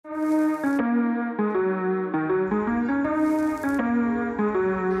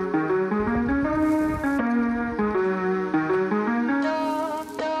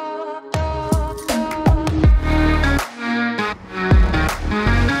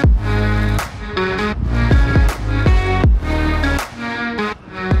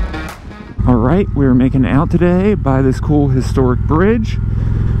Alright, we're making out today by this cool historic bridge,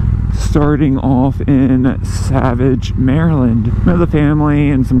 starting off in Savage, Maryland. Met the family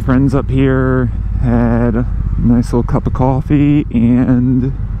and some friends up here, had a nice little cup of coffee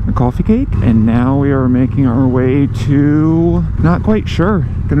and a coffee cake, and now we are making our way to, not quite sure,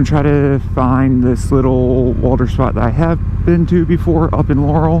 gonna try to find this little water spot that I have been to before up in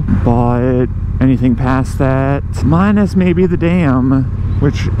Laurel, but anything past that, minus maybe the dam,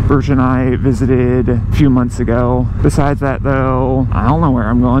 which Birch and I visited a few months ago. Besides that though, I don't know where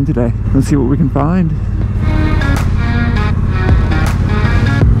I'm going today. Let's see what we can find.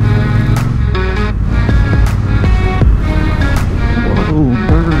 Whoa,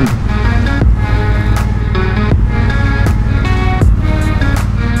 bird.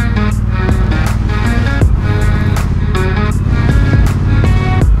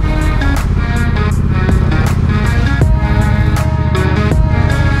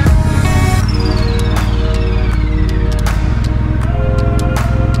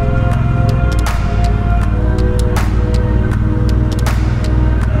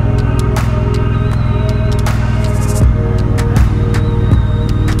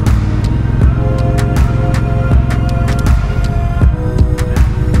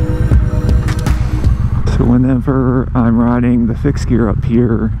 Whenever I'm riding the fixed gear up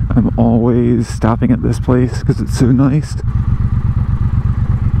here, I'm always stopping at this place because it's so nice.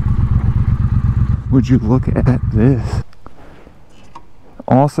 Would you look at this?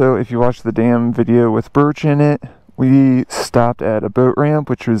 Also, if you watch the dam video with Birch in it, we stopped at a boat ramp,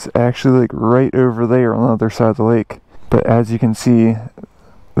 which was actually like right over there on the other side of the lake. But as you can see,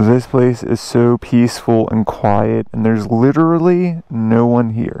 this place is so peaceful and quiet, and there's literally no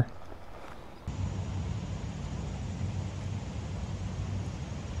one here.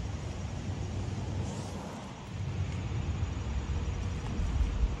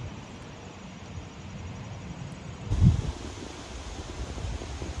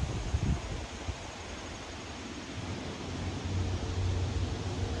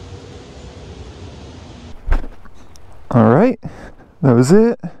 Alright, that was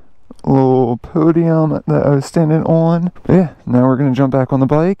it. A little podium that I was standing on. But yeah, now we're going to jump back on the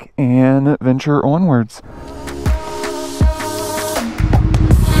bike and venture onwards.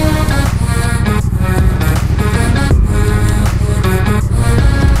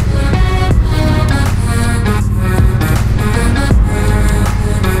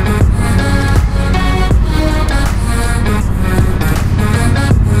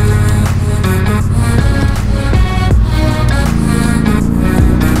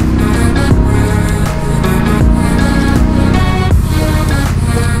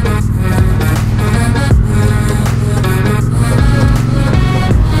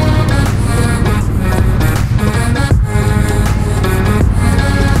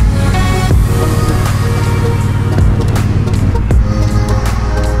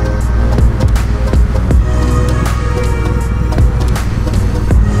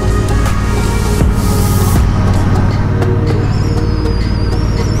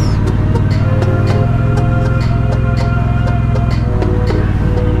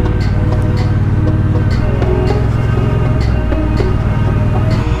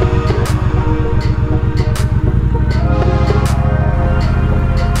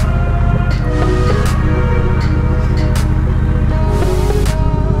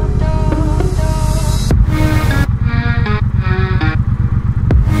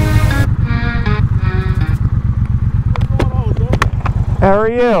 How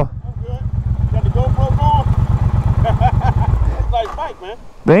are you? I'm good. Got the Gopro going? That's a nice bike, man.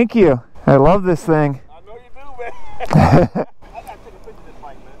 Thank you. I love this thing. I know you do, man. I gotta take a picture of this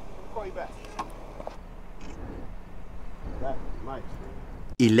bike, man. I'll call you back. That's nice.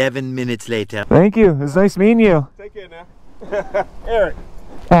 11 minutes later. Thank you. It was nice meeting you. Take care now. Eric.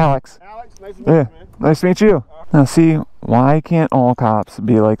 Alex. Alex, nice to meet you, man. Nice to meet you. Now see, why can't all cops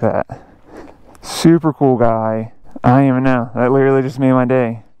be like that? Super cool guy. I don't even know. That literally just made my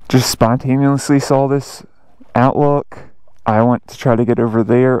day. Just spontaneously saw this outlook. I want to try to get over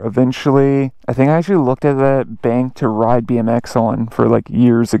there eventually. I think I actually looked at that bank to ride BMX on for like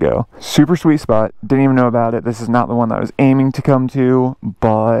years ago. Super sweet spot. Didn't even know about it. This is not the one that I was aiming to come to,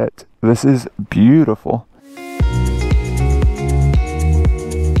 but this is beautiful.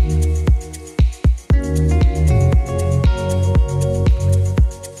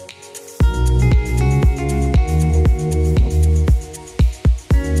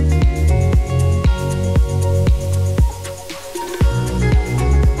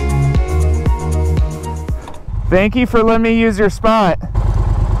 Thank you for letting me use your spot.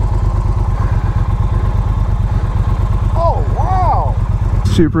 Oh, wow.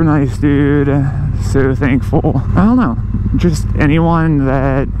 super nice dude, so thankful. I don't know, just anyone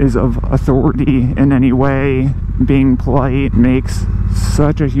that is of authority in any way, being polite makes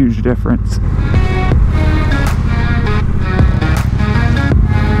such a huge difference.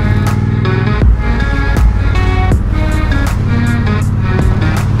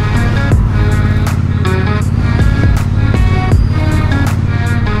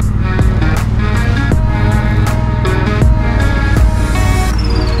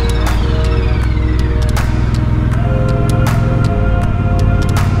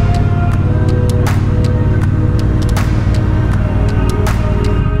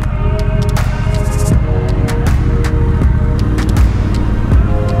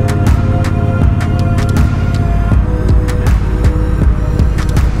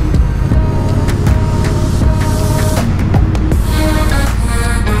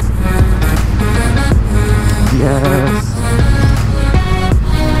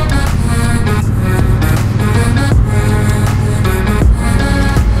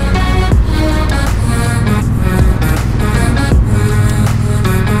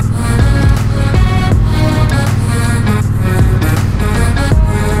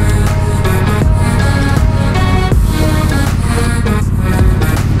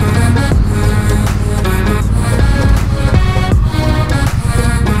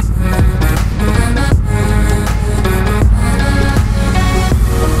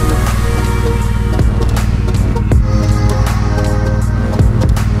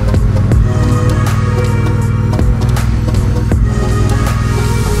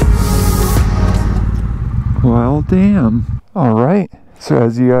 Well, damn. Alright, so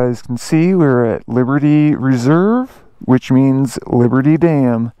as you guys can see, we're at Liberty Reserve, which means Liberty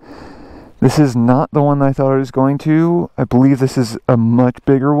Dam. This is not the one I thought I was going to. I believe this is a much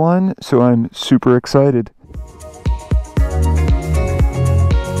bigger one, so I'm super excited.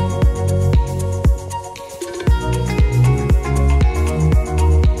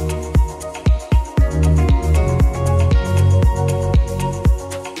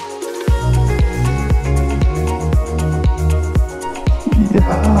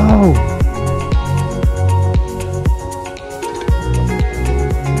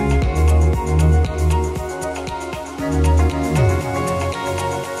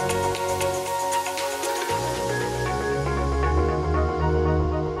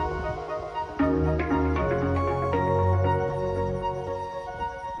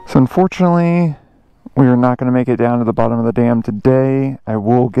 So unfortunately, we are not going to make it down to the bottom of the dam today. I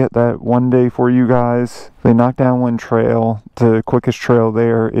will get that one day for you guys. They knocked down one trail. The quickest trail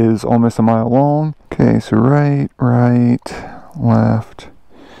there is almost a mile long. Okay, so right, left,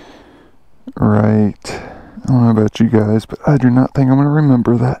 right. I don't know about you guys, but I do not think I'm going to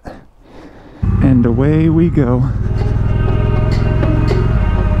remember that. And away we go.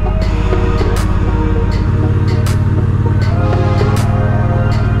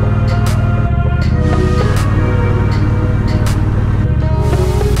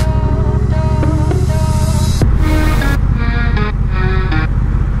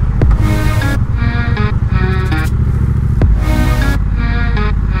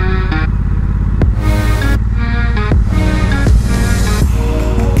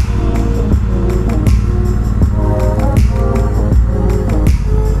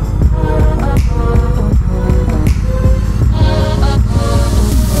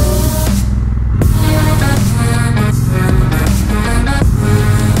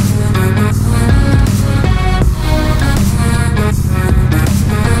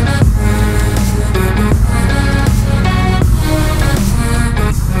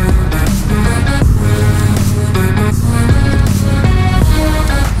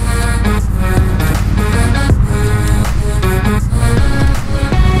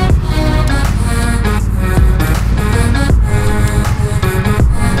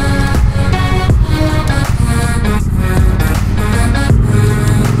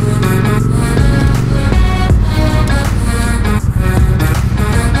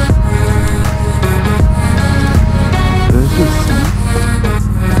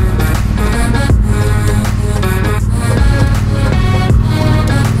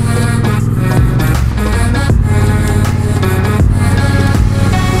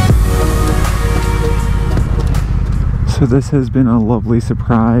 So this has been a lovely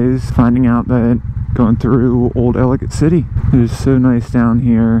surprise, finding out that going through Old Ellicott City. It is so nice down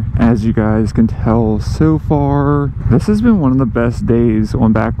here, as you guys can tell so far. This has been one of the best days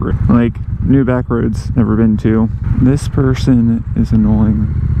on back road, like new back roads never been to. This person is annoying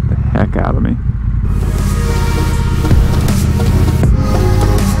the heck out of me.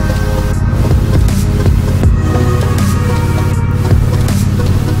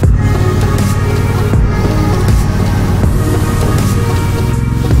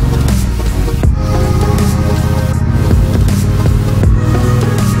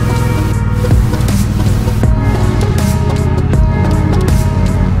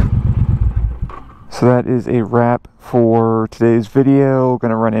 So that is a wrap for today's video.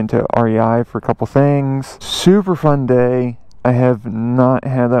 Gonna run into REI for a couple things. Super fun day. I have not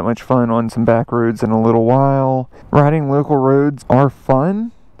had that much fun on some back roads in a little while. Riding local roads are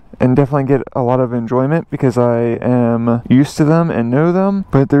fun and definitely get a lot of enjoyment because I am used to them and know them,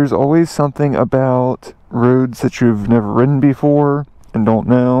 but there's always something about roads that you've never ridden before and don't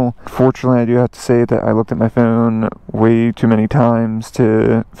know. Fortunately, I do have to say that I looked at my phone way too many times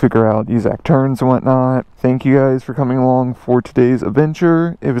to figure out exact turns and whatnot. Thank you guys for coming along for today's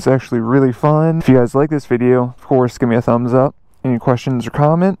adventure. It was actually really fun. If you guys like this video, of course, give me a thumbs up. Any questions or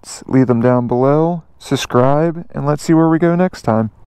comments, leave them down below. Subscribe, and let's see where we go next time.